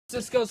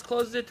Cisco's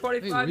closed at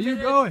 25 Hey, where are you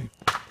minutes. going?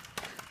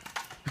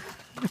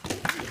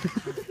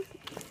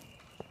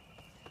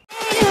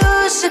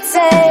 You should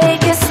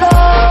take it slow.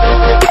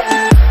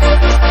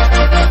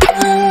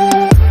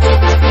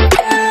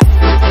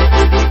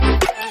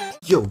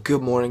 Yo,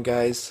 good morning,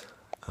 guys.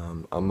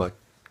 I'm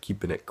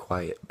keeping it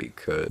quiet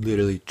because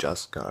literally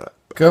just got up.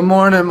 Good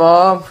morning,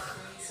 Mom.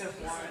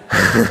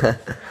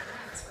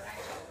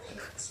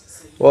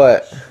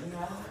 What?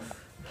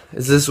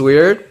 Is this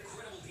weird?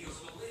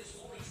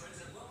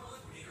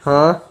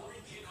 Huh?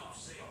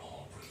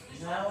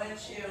 No,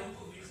 it's you.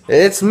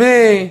 It's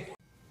me.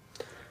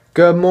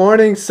 Good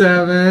morning,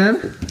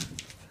 7.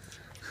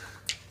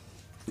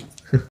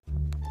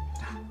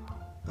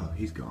 Oh,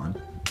 he's gone.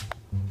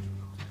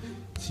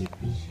 See if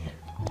he's here.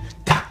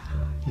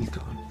 He's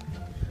gone.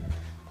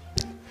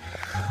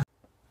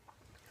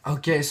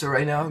 Okay, so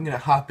right now I'm gonna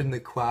hop in the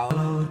cloud.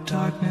 Hello,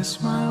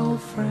 darkness, my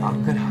old friend.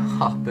 I'm gonna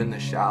hop in the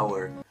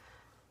shower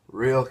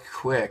real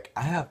quick.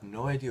 I have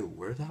no idea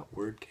where that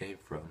word came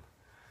from.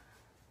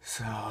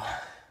 So,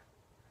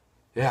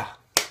 yeah.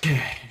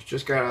 Okay,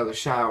 just got out of the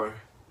shower.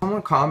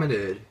 Someone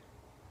commented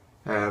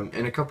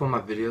in a couple of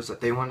my videos that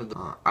they wanted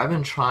the, I've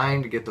been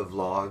trying to get the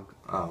vlog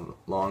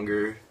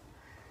longer.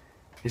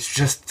 It's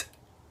just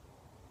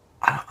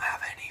I don't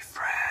have any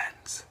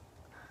friends,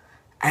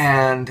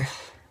 and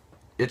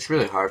it's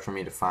really hard for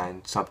me to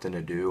find something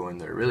to do when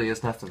there really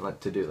is nothing left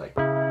to do. Like,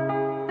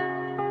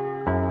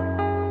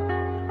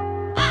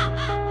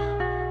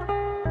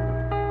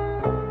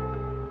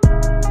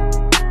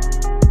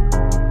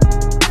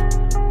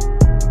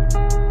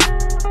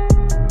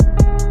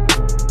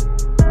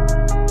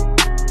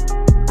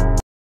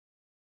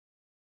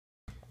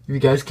 if you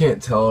guys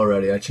can't tell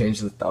already, I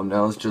changed the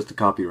thumbnails just to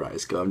copy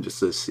Rice Gum, just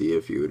to see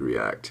if you would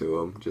react to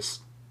them.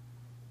 Just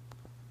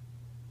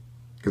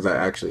because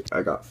I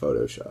got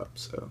Photoshop,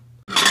 so.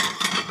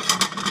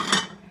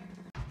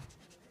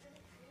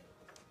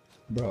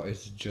 Bro,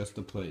 it's just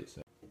a plate.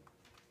 So.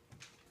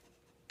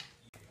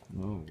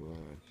 Oh, God.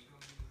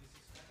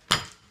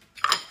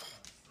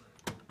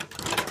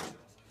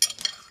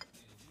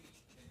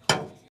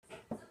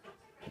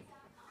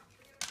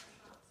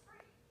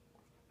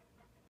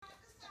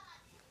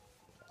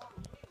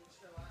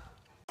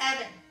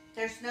 Evan,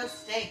 there's no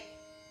steak.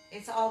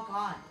 It's all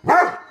gone.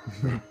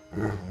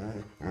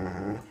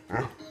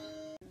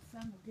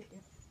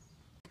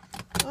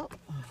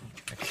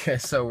 Okay,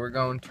 so we're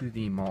going to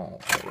the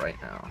mall right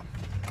now.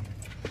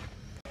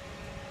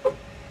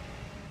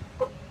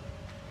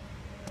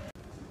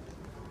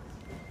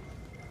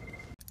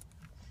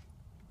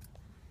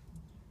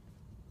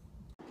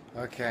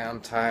 Okay,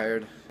 I'm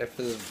tired. If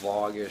this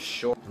vlog is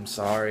short, I'm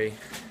sorry.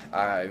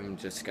 I'm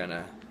just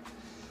gonna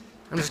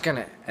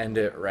end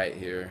it right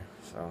here,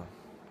 so.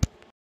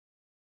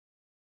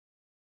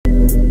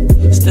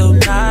 Still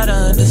not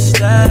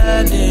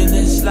understanding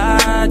this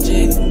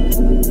logic.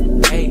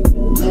 Hey,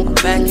 I'm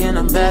back and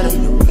I'm better.